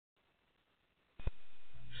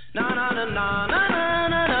Na na na na na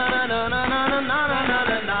na na na na na na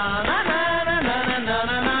na na.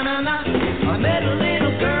 I met a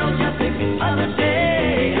little girl just the other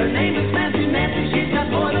day. Her name is Nancy Nancy. She's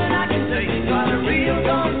got more than I can say. Got a real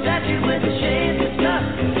gold statue with a shade of stuff.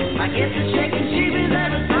 I guess it's shaking sheepies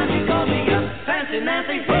every time she calls me up. Fancy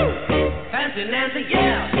Nancy, woo! Fancy Nancy,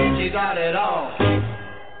 yeah, she got it all.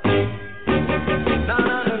 Na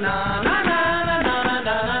na na na na.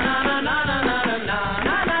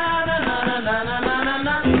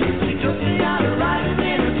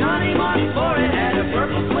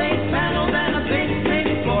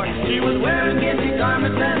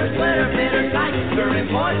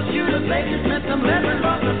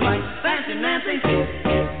 Fancy Nancy,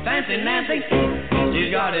 Fancy Nancy,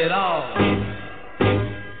 she's got it all.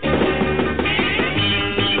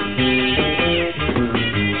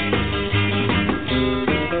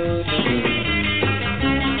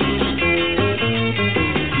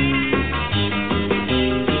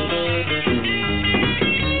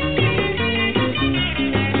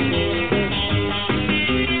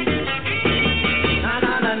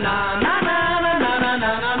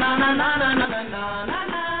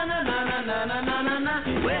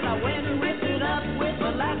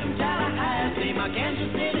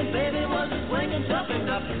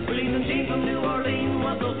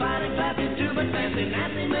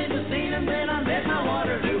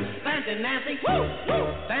 Nancy, woo, woo,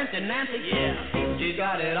 Fancy Nancy, yeah, she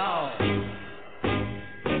got it all.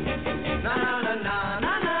 Na na na na na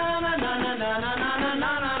na na na na na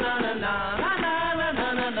na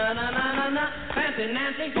na na. Fancy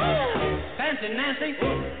Nancy, woo, Fancy Nancy,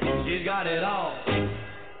 she's got it all.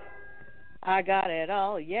 I got it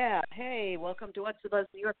all, yeah. Hey, welcome to What's the Buzz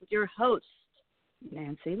New York with your host,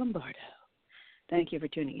 Nancy Lombardo. Thank you for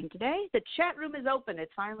tuning in today. The chat room is open.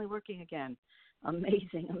 It's finally working again.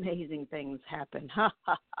 Amazing, amazing things happen.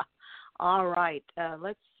 All right,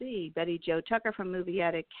 let's see. Betty Jo Tucker from Movie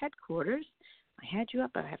Attic Headquarters. I had you up,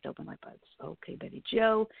 but I have to open my buds. Okay, Betty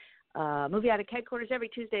Jo. Movie Attic Headquarters every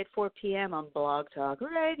Tuesday at 4 p.m. on Blog Talk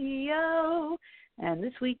Radio. And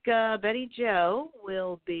this week, Betty Jo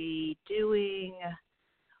will be doing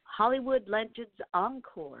Hollywood Legends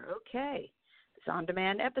Encore. Okay, it's an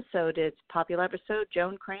on-demand episode. It's a popular episode.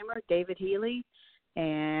 Joan Kramer, David Healy,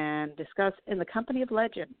 and discuss In the Company of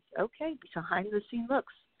Legends. Okay, behind-the-scene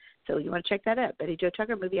looks. So you want to check that out. Betty Jo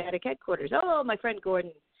Tucker, Movie Attic Headquarters. Oh, my friend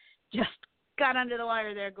Gordon just got under the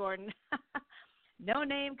wire there, Gordon. No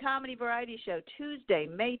Name Comedy Variety Show, Tuesday,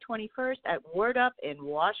 May 21st at Word Up in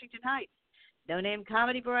Washington Heights. No Name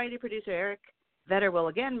Comedy Variety producer Eric Vetter will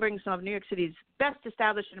again bring some of New York City's best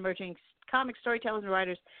established and emerging comic storytellers and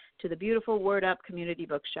writers to the beautiful Word Up Community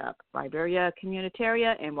Bookshop, Liberia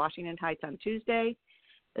Communitaria in Washington Heights on Tuesday,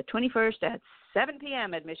 the 21st at 7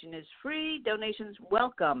 p.m. Admission is free. Donations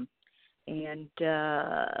welcome. And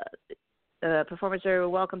performers are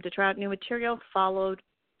welcome to try out new material, followed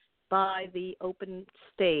by the open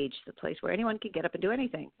stage, the place where anyone can get up and do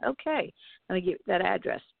anything. Okay, let me give that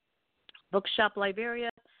address. Bookshop Liberia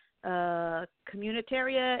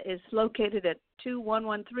Communitaria is located at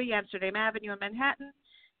 2113 Amsterdam Avenue in Manhattan.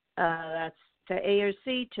 That's to ARC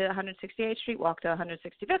to 168th Street, walk to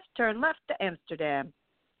 165th, turn left to Amsterdam.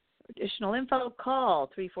 Additional info, call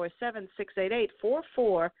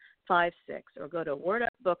 347-688-4456 or go to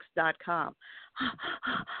wordupbooks.com.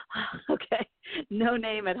 Okay, no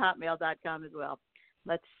name at hotmail.com as well.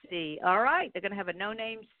 Let's see. All right, they're going to have a no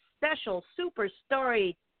name special Super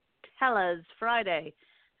Storytellers Friday,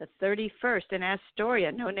 the 31st in Astoria.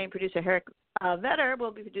 No name producer Eric Vetter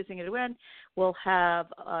will be producing it again. We'll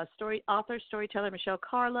have author, storyteller Michelle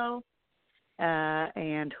Carlo.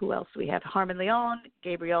 And who else? We have Harmon Leon,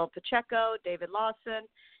 Gabriel Pacheco, David Lawson.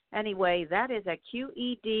 Anyway, that is at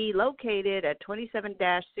QED, located at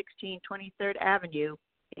 27-16 23rd Avenue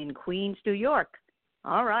in Queens, New York.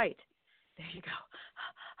 All right. There you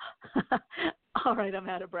go. All right, I'm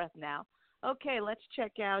out of breath now. Okay, let's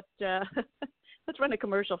check out, let's run a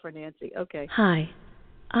commercial for Nancy. Okay. Hi,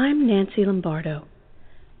 I'm Nancy Lombardo.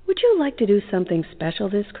 Would you like to do something special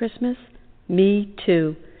this Christmas? Me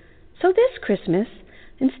too. So this Christmas,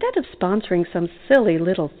 instead of sponsoring some silly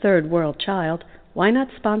little third world child, why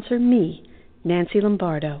not sponsor me, Nancy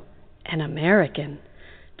Lombardo, an American?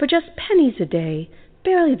 For just pennies a day,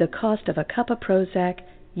 barely the cost of a cup of Prozac,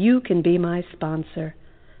 you can be my sponsor.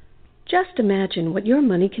 Just imagine what your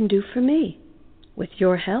money can do for me. With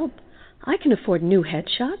your help, I can afford new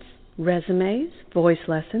headshots, resumes, voice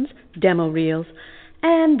lessons, demo reels,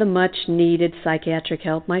 and the much-needed psychiatric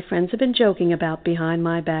help my friends have been joking about behind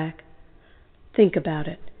my back. Think about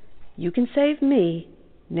it. You can save me,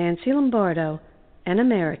 Nancy Lombardo, an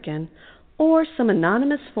American, or some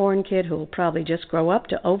anonymous foreign kid who'll probably just grow up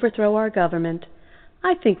to overthrow our government.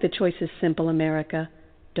 I think the choice is simple, America.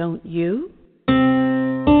 Don't you?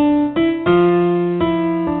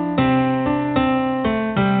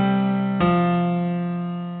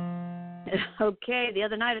 Okay, the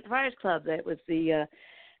other night at the Friars Club, it was the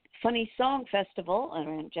Funny Song Festival,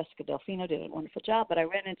 and Jessica Delfino did a wonderful job, but I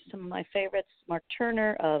ran into some of my favorites, Mark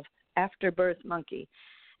Turner of Afterbirth Monkey,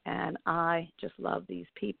 and I just love these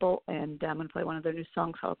people, and I'm going to play one of their new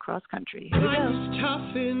songs called Cross Country. Here we go. Life's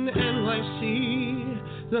tough in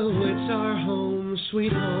NYC, though it's our home,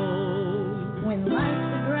 sweet home. When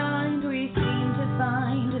life's a grind, we seem to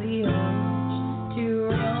find the urge to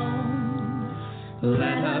roam.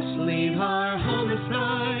 Let us leave our home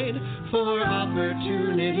aside for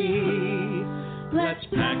opportunity. Let's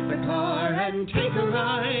pack the car and take a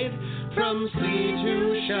ride from sea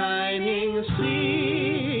to shining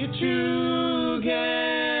sea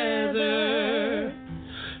together.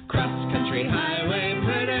 Cross-country highway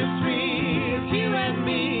murder free, it's you and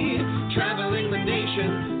me, traveling the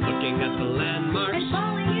nation, looking at the landmarks. And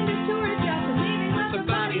falling into tourist traps and leaving lots The of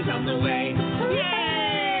bodies on the way.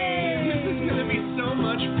 Yay! This is gonna be so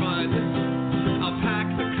much fun. I'll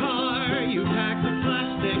pack the car, you pack the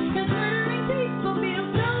plastic. Cause murdering people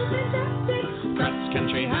feels so fantastic.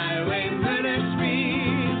 Cross-country highway murder spree,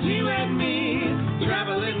 you and me,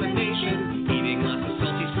 traveling the nation, eating lots of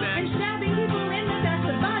salty And snacks. stabbing people in the back,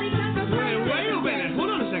 the body count goes Wait a minute, hold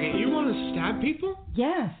on a second. You want to stab people?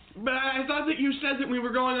 Yes. But I thought that you said that we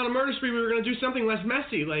were going on a murder spree, we were going to do something less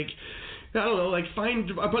messy, like, I don't know, like find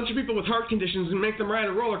a bunch of people with heart conditions and make them ride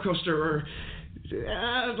a roller coaster, or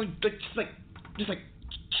just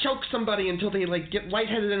choke somebody until they get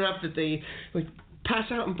lightheaded enough that they pass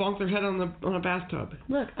out and bonk their head on a bathtub.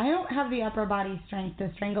 Look, I don't have the upper body strength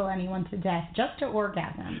to strangle anyone to death, just to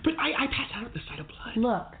orgasm. But I pass out at the sight of blood.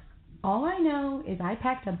 Look, all I know is I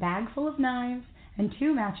packed a bag full of knives and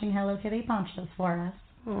 2 matching Hello Kitty ponchos for us.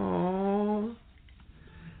 Aww.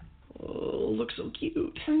 Oh, looks so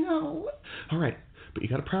cute. I know. All right, but you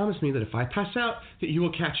got to promise me that if I pass out, that you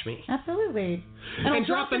will catch me. Absolutely. And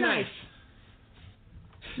drop the knife.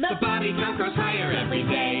 The body count grows higher every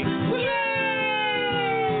day. Yay!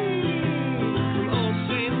 From Old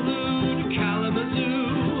St. Louis to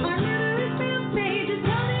Kalamazoo, Our murderous rampage is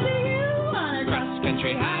coming to you on a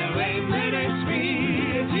cross-country highway murder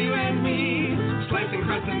spree. It's you and me, slicing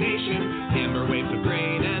across the nation. Amber waves of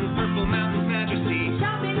grain and purple mountains majesty.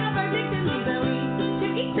 chopping up our victims easily to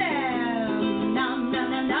eat them. Nom nom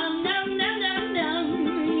nom nom nom nom nom nom.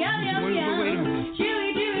 Yum yum yum. Wait a minute.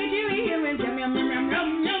 Chewy chewy chewy yum yum yum yum yum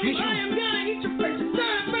yum yum. Rachel. I am gonna eat your face.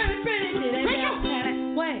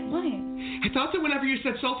 What? I thought that whenever you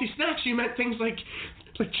said salty snacks, you meant things like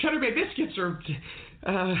Cheddar Bay biscuits or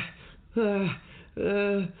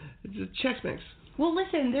Chex Mix. Well,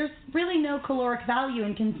 listen, there's really no caloric value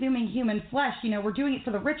in consuming human flesh. You know, we're doing it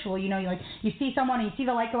for the ritual. You know, you see someone and you see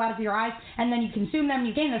the light go out of your eyes, and then you consume them and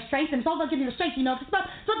you gain their strength, and it's all about getting your strength. You know, it's not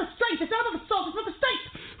the strength. It's not about the salt. It's about the strength.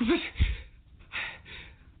 But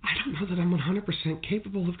I don't know that I'm 100%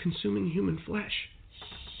 capable of consuming human flesh.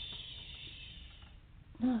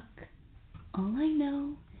 Look, all I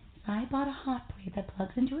know is I bought a hot plate that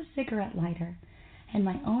plugs into a cigarette lighter and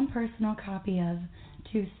my own personal copy of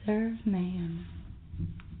To Serve Man.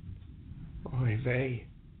 Oy vey.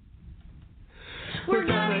 We're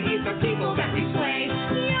gonna eat the people that we slay.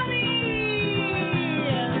 Yummy!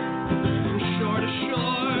 From shore to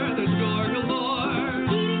shore, there's gore galore.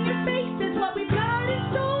 Eating your face is what we've got in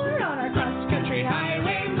store on our cross-country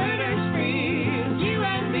highway murder spree. You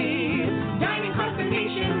and me, dining across the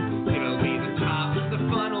nation. It'll be the top. The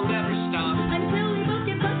fun will never stop. Until we both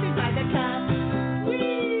get busted by the cops.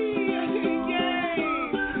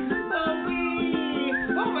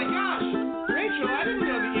 Oh my gosh! Rachel, I didn't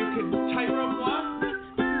know that you could tightrope walk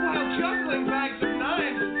while juggling bags of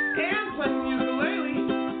knives and playing the ukulele.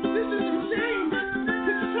 This is insane!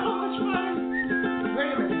 It's so much fun! Wait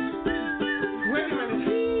a minute.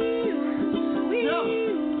 No!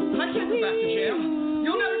 I can't go back to jail!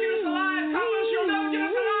 You'll never get us alive! Coppers, you'll never get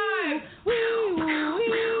us alive!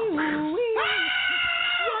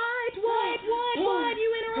 What? You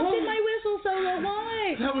interrupted my whistle solo.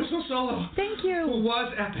 Why? That whistle solo Thank you.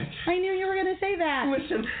 was epic. I knew you were going to say that.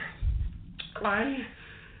 Listen, I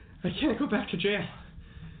can't go back to jail.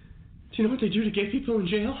 Do you know what they do to gay people in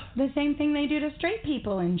jail? The same thing they do to straight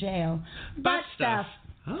people in jail. Butt stuff.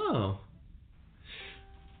 Oh.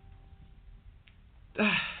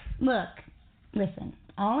 Look, listen.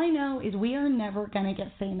 All I know is we are never going to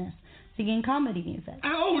get famous singing comedy music.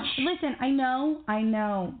 Ouch! Listen, I know.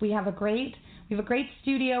 We have a great We have a great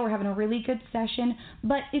studio. We're having a really good session.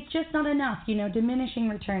 But it's just not enough, diminishing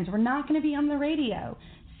returns. We're not going to be on the radio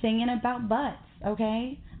singing about butts,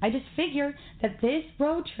 okay? I just figure that this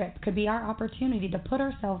road trip could be our opportunity to put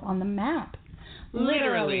ourselves on the map.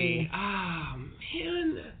 Literally. Ah,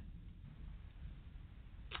 man.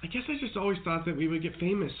 I guess I just always thought that we would get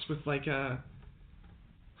famous with like a,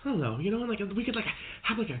 I don't know, we could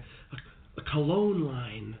have a cologne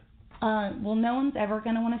line. Well, no one's ever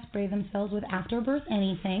going to want to spray themselves with afterbirth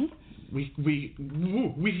anything. We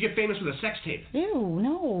could get famous with a sex tape. Ew,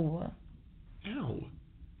 no. Ow.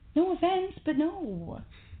 No offense, but no.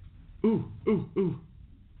 Ooh.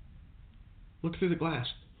 Look through the glass.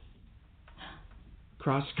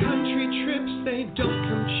 Cross-country trips, they don't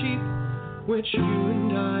come cheap, which you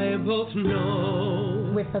and I both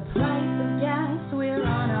know. With the price of gas, we're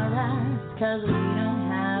on our ass, 'cause we don't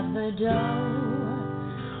have the dough.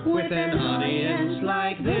 With an audience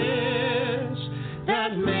like this,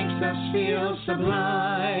 that makes us feel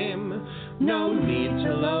sublime. No need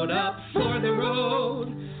to load up for the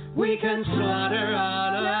road. We can slaughter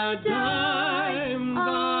on a dime.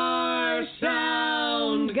 Our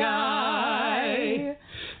sound guy.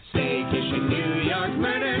 Staycation in New York,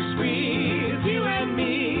 murder sprees, you and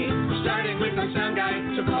me. Starting with our sound guy.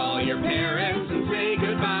 So call your parents and say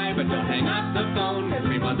goodbye. But don't hang up the phone, 'cause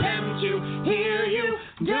we want them to hear you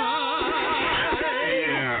die.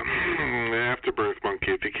 Yeah, Afterbirth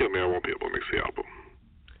Monkey. If you kill me, I won't be able to mix the album.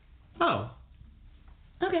 Oh.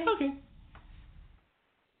 Okay.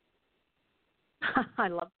 I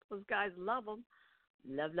love those guys. Love them.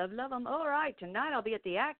 Love them. All right. Tonight I'll be at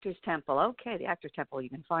the Actors Temple. Okay, the Actors Temple. You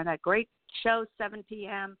can find that great show, 7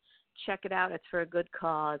 p.m. Check it out. It's for a good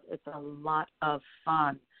cause. It's a lot of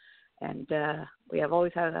fun. And we have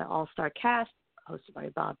always had an all-star cast hosted by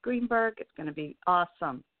Bob Greenberg. It's going to be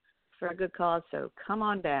awesome. It's for a good cause, so come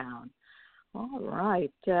on down. All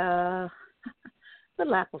right.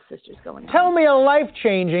 Little Apple Sisters going on. Tell me a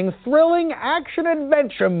life-changing, thrilling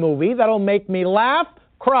action-adventure movie that'll make me laugh,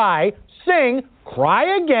 cry, sing, cry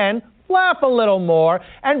again, laugh a little more,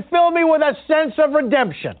 and fill me with a sense of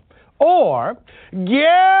redemption. Or, get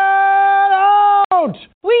out!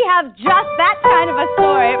 We have just that kind of a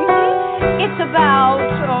story. It's about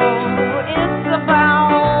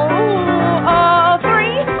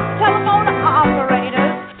 3 telephone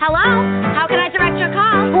operators. Hello? How can I direct your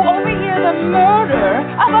call? Who overhear the murder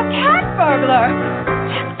of a cat burglar.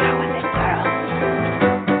 Let's go with it, girl.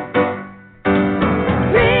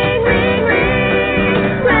 Ring, ring,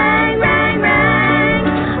 ring. Rang, rang, rang.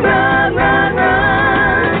 Run, run,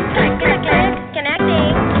 run. Click, click, click.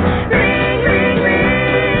 Connecting. Ring, ring,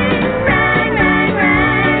 ring. Rang, rang,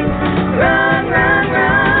 rang. Run, run,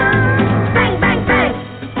 run. Bang, bang, bang.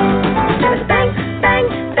 Just bang, bang.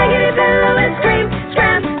 Bangity boo and scream,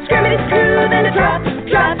 scram, scrammity screw, then a drop,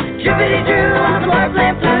 drop, drippity drew on the floor,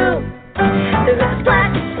 blam flew. There was a splat,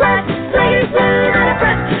 splat, blankety blue, then a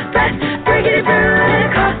press, press, breakity brew, then a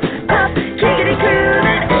cough, puff, kickity coo,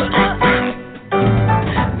 then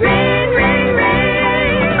ring, ring,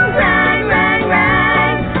 ring, rang, rang,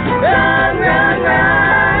 rang, run, run,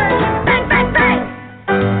 run, bang, bang, bang.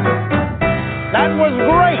 That was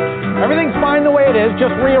great. Everything's fine the way it is,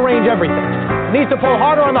 just rearrange everything. Needs to pull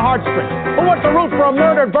harder on the heartstrings. Who wants to root for a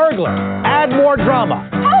murdered burglar? Add more drama.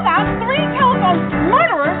 How about 3 telephone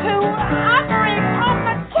murderers who operate on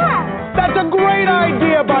the cat? That's a great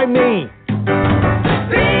idea by me.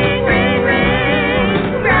 Ring, ring,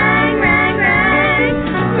 ring, rang, rang, rang,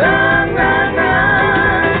 run, run,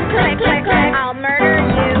 run, click, click, click, I'll murder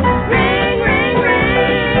you. Ring, ring,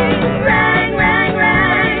 ring, rang, rang,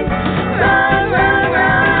 rang, run, run,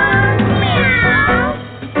 run, meow.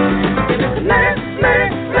 Murder, murder,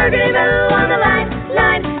 murder, boo on the line,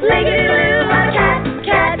 line, leggedy blue on a cat,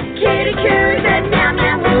 cat, kitty coo, then meow,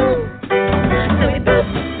 meow, moo. So we boop,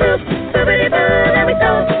 boop, boopity boo, then we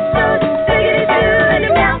so, diggity doo, and a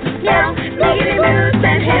meow, meow, leggedy moo,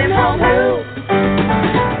 send him home, who?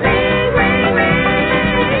 Ring, ring,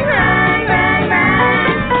 ring, rang, rang, rang,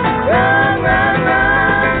 run, run,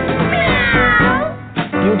 run, meow.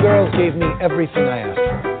 You girls gave me everything I asked for.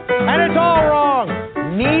 And it's all wrong.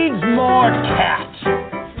 Needs more cat.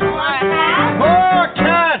 More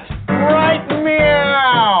cat! Right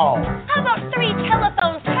meow! How about 3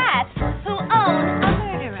 telephone cats who own a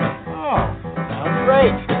murderer? Oh, sounds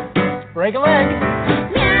great. Break a leg.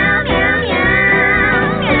 Meow, meow, meow,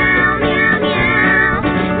 meow, meow, meow, meow, meow,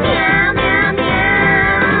 meow,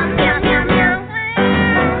 meow, meow, meow.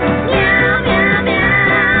 Meow, meow, meow, meow,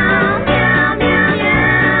 meow, meow, meow,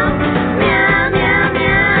 meow, meow,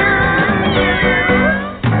 meow.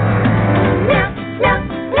 Meow, meow,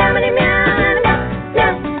 meow, meow, meow, meow,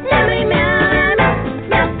 meow, meow, meow, meow.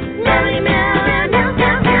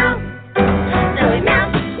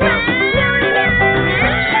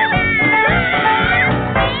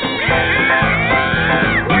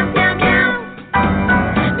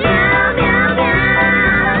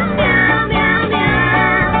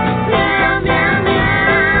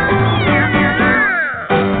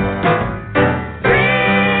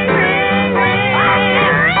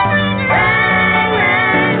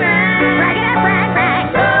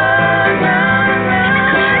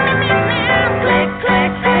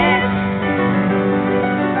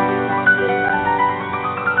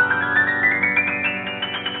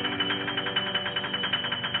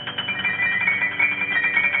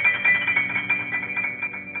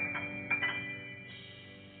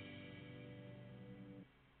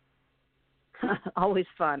 Always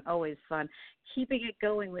fun, always fun. Keeping it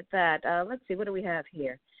going with that. Let's see, what do we have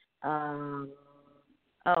here?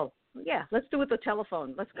 Let's do it with the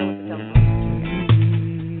telephone. Let's go with the telephone.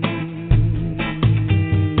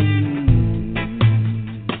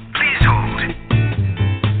 Please hold.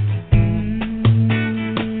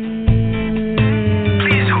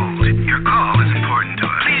 Please hold. Your call is important to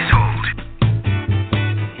us. Please hold.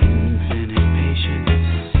 Infinite patience.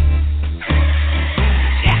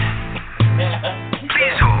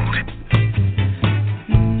 Please hold. Please hold.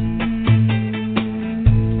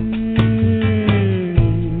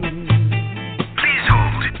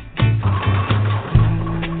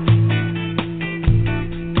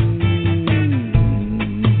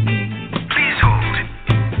 Please hold.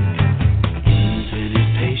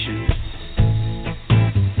 Infinite patience.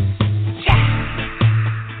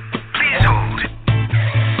 Please hold.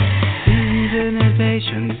 Infinite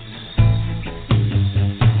patience.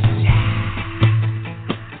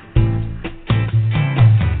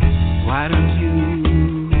 Why don't you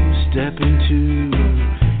step into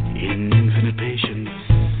infinite patience?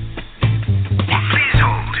 Please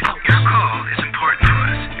hold. Your call is important to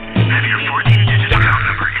us. Have your 14-digit account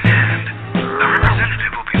number in hand. A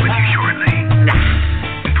representative will be with you shortly.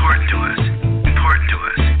 Important to us. Important to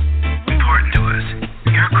us. Important to us.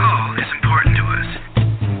 Your call is important to us.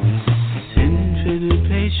 Infinite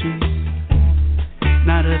patience.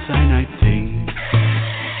 Not a finite thing.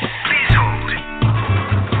 Please hold.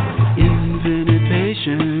 Infinite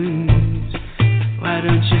patience. Why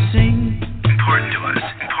don't you sing? Important to us.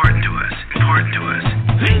 Important to us. Important to us.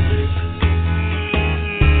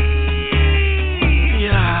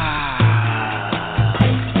 Yeah.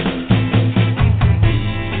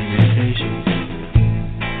 Infinite patience.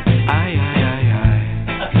 Aye, aye, aye,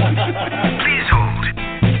 aye. Please hold.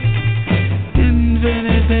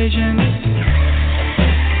 Infinite patience.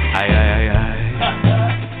 Aye, aye, aye,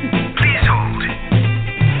 aye. Please hold.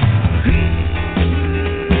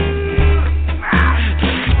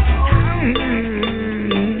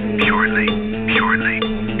 Purely, purely,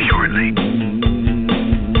 purely.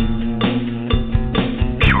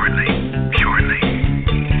 Purely, purely.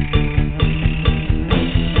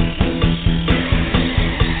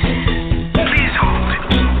 Please hold.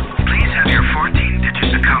 Please have your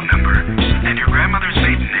 14-digit account number and your grandmother's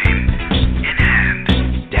maiden name in hand.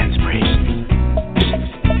 Dance break.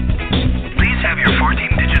 Please have your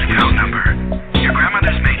 14-digit account number, your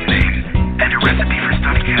grandmother's maiden name, and a recipe for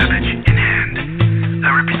stuffed cabbage in hand. A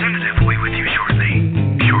representative will be with you shortly.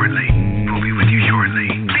 Shortly. Will be with you shortly.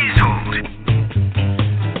 Please hold.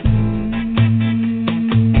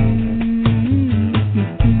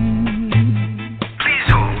 Please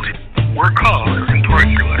hold. Your call is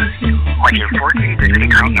important to us. Like your 14-digit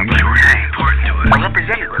account number. Shortly. Important to us. A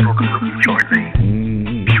representative will come with you shortly.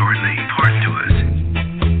 Shortly. Important to us.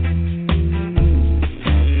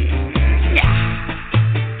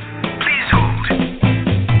 Please hold.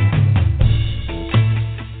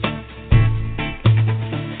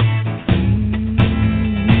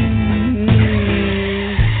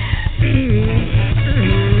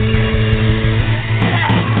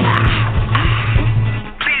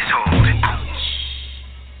 Please hold.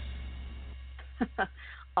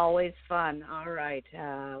 Always fun. All right.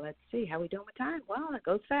 Let's see. How we doing with time? Well, it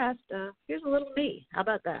goes fast. Here's a little me. How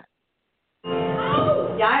about that?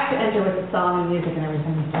 Yeah, I have to enter with the song and music and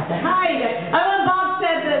everything. Hi, when Bob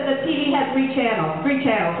said that the TV had 3 channels,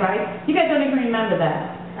 right? You guys don't even remember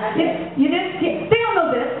that. You did? They don't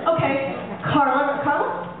know this. Okay. Carol?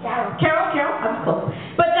 Carol? I'm close.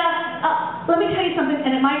 But let me tell you something,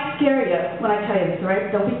 and it might scare you when I tell you this, all right?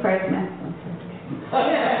 Don't be afraid, man.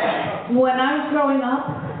 When I was growing up,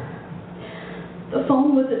 the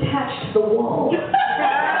phone was attached to the wall.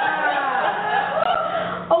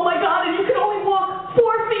 Oh my God, and you could only walk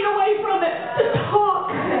 4 feet away from it to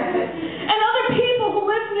talk. And other people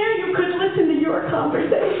who lived near you could listen to your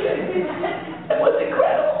conversation. It was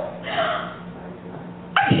incredible.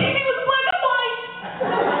 Our TV was black and white.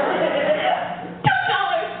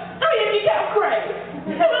 $2, 3 if you count Craig.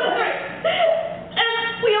 It was great.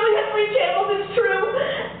 And we only had 3 channels, it's true.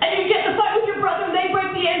 And you get in a fight with your brother and they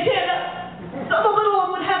break the antenna. So the little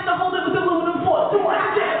one would have to hold it with aluminum foil to watch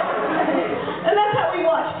the channel. And that's how we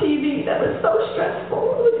watched TV. That was so stressful.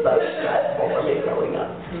 It was so stressful for me growing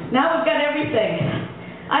up. Now we've got everything.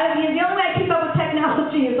 The only way I keep up with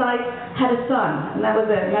technology is I had a son, and that was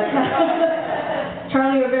it.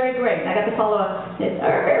 Charlie, you're very great. I got to follow up. It's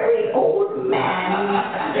a very old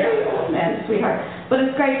man, sweetheart. But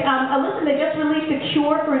it's great. Listen, they just released a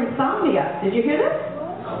cure for insomnia. Did you hear this?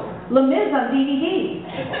 Les Mis on DVD.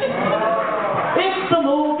 If the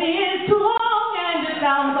movie is too long and it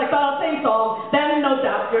sounds like the same song,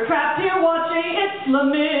 you're trapped here watching It's the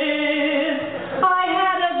Myth. I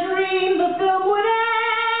had a dream the film would end,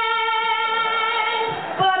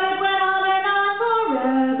 but it went on and on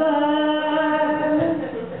forever.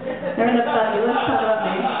 They're in the fabulous cover of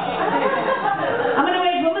me. I'm a new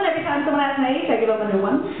age woman. Every time someone asks my age, I give them a new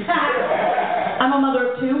one. I'm a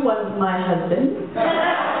mother of two. One's my husband.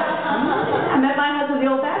 I met my husband the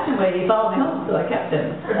old-fashioned way. He followed me home, so I kept him.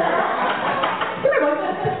 Come here, boy.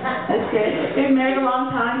 That's great. Been married a long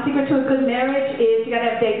time. Secret to a good marriage is you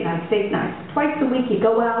gotta have date nights. Date nights. Twice a week you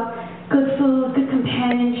go out. Good food, good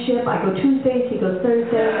companionship. I go Tuesdays, he goes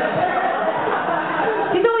Thursdays.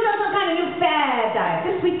 He's always on some kind of new fad diet.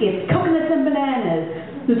 This week it's coconuts and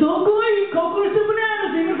bananas. It's all good. Eat coconuts and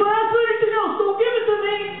bananas. Even if I ask for anything else, don't give it to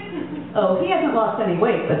me. Oh, he hasn't lost any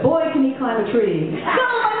weight, but boy, can he climb a tree. Go,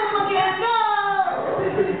 my little monkey ass, go!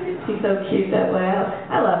 He's so cute that way.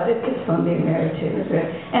 I love it. It's fun being married, too. It's great.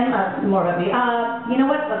 And more about me. You know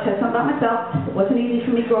what? I'll tell you something about myself. It wasn't easy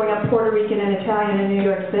for me growing up Puerto Rican and Italian in New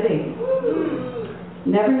York City.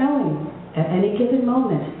 Never knowing at any given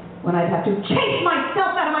moment when I'd have to chase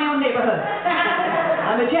myself out of my own neighborhood.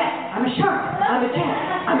 I'm a jet. I'm a shark. I'm a jet.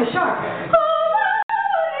 I'm a shark.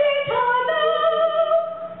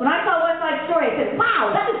 When I saw West Side Story, I said,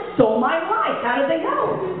 wow, that is so my life. How did they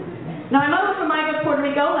know? Now, my mother's from Mayagüez, Puerto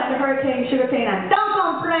Rico, land of hurricane, sugarcane, and don't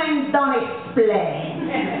complain, don't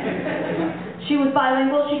explain. She was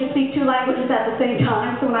bilingual. She could speak two languages at the same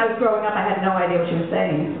time, so when I was growing up, I had no idea what she was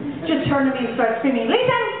saying. She just turned to me and started screaming,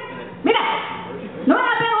 listen, mira, no me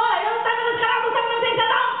la pego ahora, yo no tengo los carajos, tengo los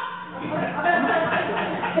intentado.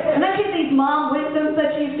 And then she had these mom wisdoms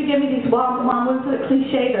that she used to give me, these mom wisdoms,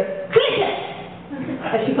 cliches, or cliches.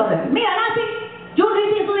 As she called them. Mira, Nancy, you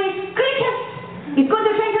read these creatures. It's going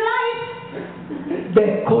to change your life.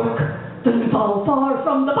 The cork doesn't fall far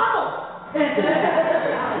from the bottle.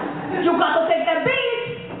 You got to take that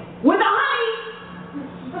bees with the honey.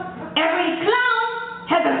 Every clown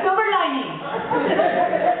has a silver lining.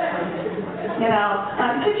 You know,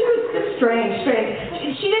 she was just strange.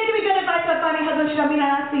 She didn't give me good advice about finding a husband. She told me,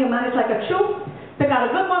 Nancy, a man is like a shoe. Pick out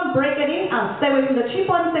a good one, break it in, and stay away from the cheap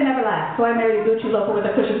ones, they never last. So I married a Gucci loafer with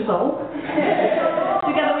a cushioned soul.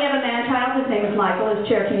 Together we have a man-child, his name is Michael, his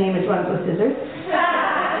Cherokee name is Runs with Scissors.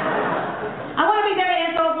 I want to be there to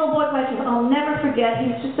answer all the little boy questions. I'll never forget,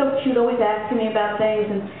 he was just so cute, always asking me about things,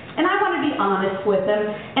 and I want to be honest with him.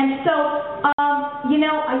 And so, you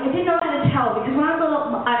know, I didn't know how to tell, because when I was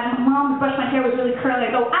little, my mom would brush my hair, was really curly,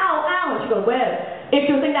 I'd go, ow, ow, and she'd go, well, if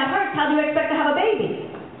you think that hurts, how do you expect to have a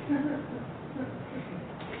baby?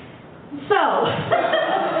 So,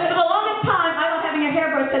 for the longest time, I thought having a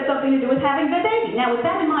hairbrush had something to do with having the baby. Now, with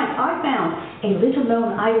that in mind, I found a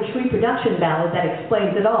little-known Irish reproduction ballad that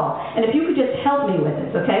explains it all. And if you could just help me with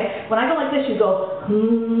this, okay? When I go like this, you go,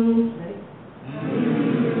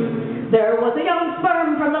 There was a young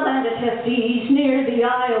sperm from the land of Testes near the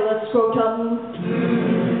Isle of Scrotum,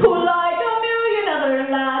 who, like a million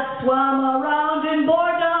other lads, swam around in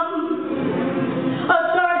boredom,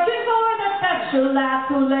 searching for the special lass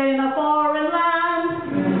who lay in a foreign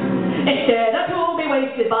land. Instead of to be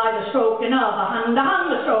wasted by the stroking of a hand,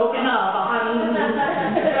 the stroking of a hand.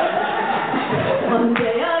 One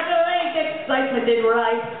day a great excitement did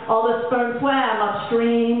rise, all the sperm swam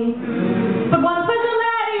upstream. But one special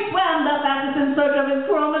laddie swam the fastest in search of his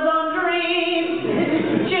chromosome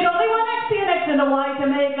dream. She had only one X and X and a Y to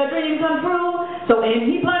make a dream come true. So in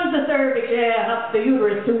he plunged the cervix, yeah, up the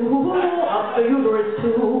uterus too, up the uterus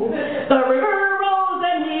too. The river rose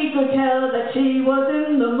and he could tell that she was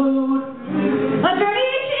in the mood. A journey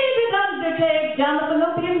she did undertake down the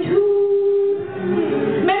fallopian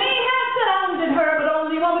tube. Many had surrounded her, but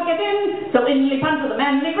only one would get in. So in he plunged with a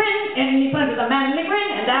manly grin, in he plunged with a manly grin,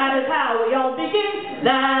 and that is how we all begin.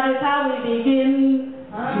 That is how we begin.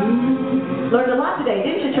 Learned a lot today,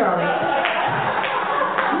 didn't you, Charlie?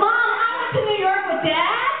 To New York with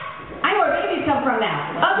Dad? I know where babies come from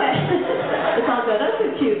now. Okay. It's all good. That's so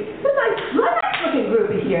cute. It's a nice looking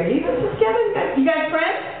groupie here. You guys together? You guys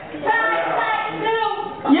friends?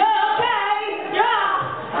 No. Yeah, okay.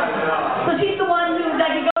 Yeah. So she's the one who,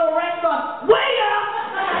 like, you go to a restaurant. Waiter!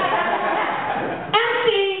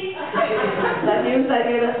 Empty! That you? That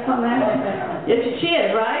you? That's something. Yeah, she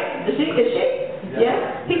is, right? Is she?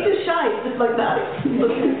 Yeah? He's just shy. Just like that.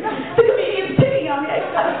 The comedian's picking on me.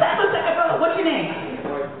 What's your name?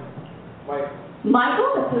 Michael?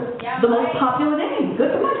 That's the most popular name.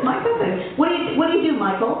 Good for Mike. Michael. What do you do,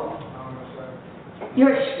 Michael?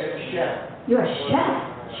 You're a chef. You're a chef.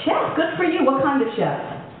 Chef. Good for you. What kind of chef?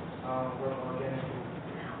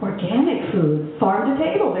 Organic food. Farm to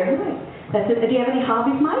table. Very nice. That's it. Do you have any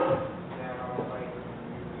hobbies, Mike?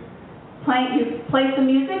 You play some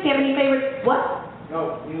music? Do you have any favorite, what?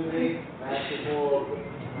 No, music, basketball.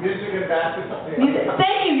 Music and basketball. Music.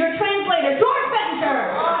 Thank you, your translator, George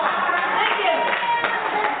Bettinger. Thank you.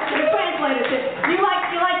 Your translator. You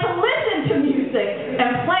like to listen to music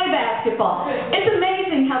and play basketball. It's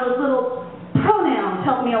amazing how those little pronouns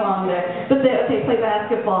help me along there. But okay, play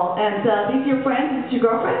basketball. And these are your friends? Is this your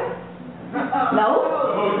girlfriend? No?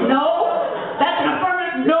 No? That's an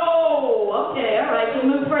affirmative. No! Okay, all right. You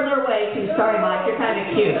move further away too. Sorry, Mike. You're kind of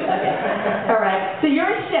cute. Okay. All right. So you're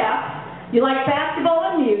a chef. You like basketball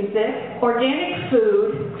and music, organic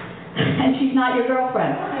food, and she's not your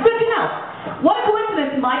girlfriend. Good to know. What a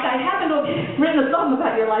coincidence, Mike. I happen to have written a song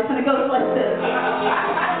about your life, and it goes like this.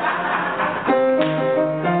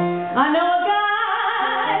 I know a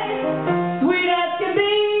guy, sweet as can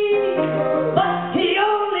be, but he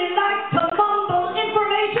only likes to mumble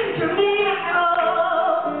information to me.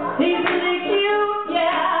 Oh, he's really cute,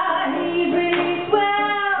 yeah, he's really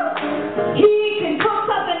swell. He can cook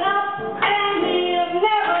something up, and he'll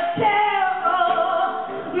never tell. Oh,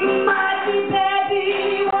 Mikey,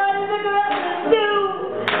 baby, what is a girl to do?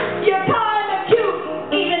 You're kind of cute,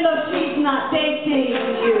 even though she's not dating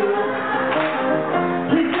you.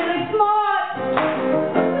 He's really smart.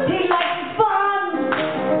 He likes fun.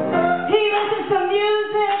 He listens to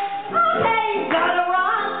music. Okay, he's gotta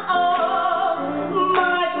run. Oh,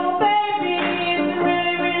 Michael, baby, it's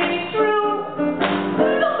really, really true.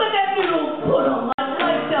 Don't let that noodle put on my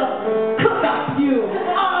plate to cook up you.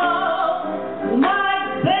 Oh, my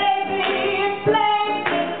baby, it's plain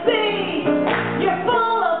to see. You're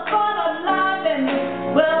full of fun, alive, and,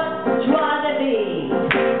 well, joie de vivre.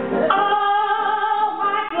 Oh,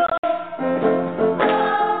 Michael.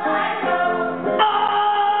 Oh, Michael.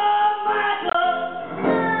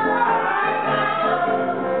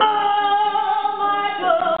 Oh,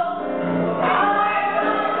 Michael.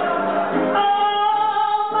 Oh,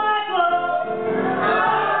 Michael.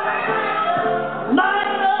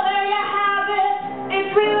 Michael, there you have it.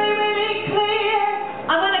 It's really, really clear.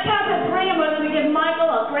 I'm going to count to three, and we're going to give Michael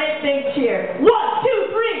a great big cheer. 1, 2,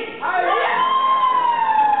 3.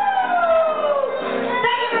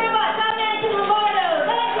 Thank you very much. I'm Nancy Lombardo.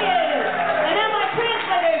 Thank you. And now my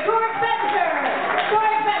translator, George Bettinger.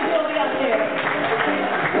 George Bettinger will be up here.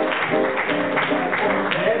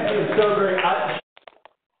 Nancy is so great.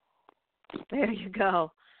 There you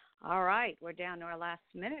go. All right, we're down to our last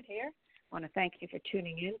minute here. I want to thank you for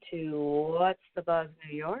tuning in to What's the Buzz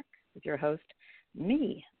New York with your host,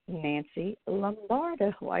 me, Nancy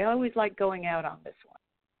Lombardo. I always like going out on this one.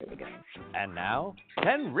 Here we go. And now,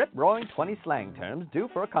 10 rip-roaring 20 slang terms due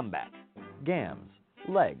for a comeback. Gams,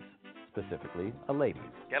 legs, specifically a lady.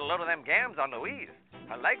 Get a load of them gams on Louise.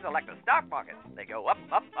 Her legs are like the stock market. They go up,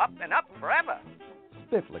 up, up, and up forever.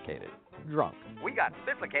 Spifflicated, drunk. We got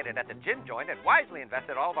spifflicated at the gin joint and wisely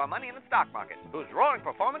invested all of our money in the stock market, whose roaring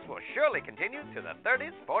performance will surely continue to the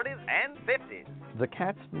 30s, 40s, and 50s. The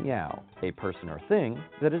cat's meow, a person or thing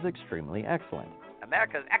that is extremely excellent.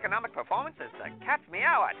 America's economic performance is the cat's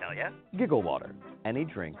meow, I tell you. Giggle water, any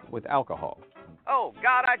drink with alcohol. Oh,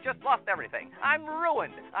 God, I just lost everything. I'm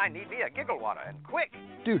ruined. I need me a giggle water, and quick.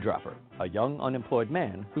 Dewdropper, a young unemployed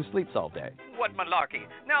man who sleeps all day. What malarkey.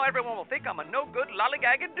 Now everyone will think I'm a no-good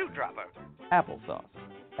lollygagging dewdropper. Applesauce,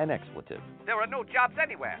 an expletive. There are no jobs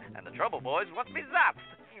anywhere, and the trouble boys want me zapped.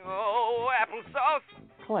 Oh, applesauce.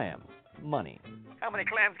 Clams, money. How many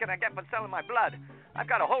clams can I get for selling my blood? I've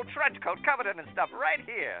got a whole trench coat covered in stuff right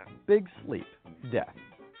here. Big sleep, death.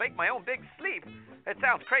 Fake my own big sleep. It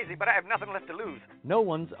sounds crazy, but I have nothing left to lose. No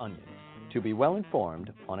one's onions. To be well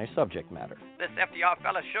informed on a subject matter. This FDR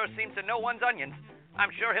fella sure seems to know one's onions. I'm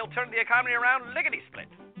sure he'll turn the economy around lickety-split.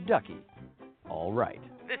 Ducky. All right.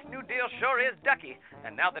 This New Deal sure is ducky.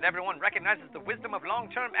 And now that everyone recognizes the wisdom of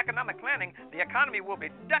long-term economic planning, the economy will be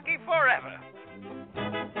ducky forever.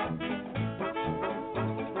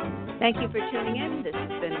 Thank you for tuning in. This has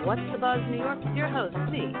been What's the Buzz New York with your host,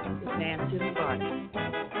 me, Nancy Lombardo.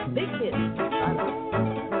 Big kids. Bye-bye.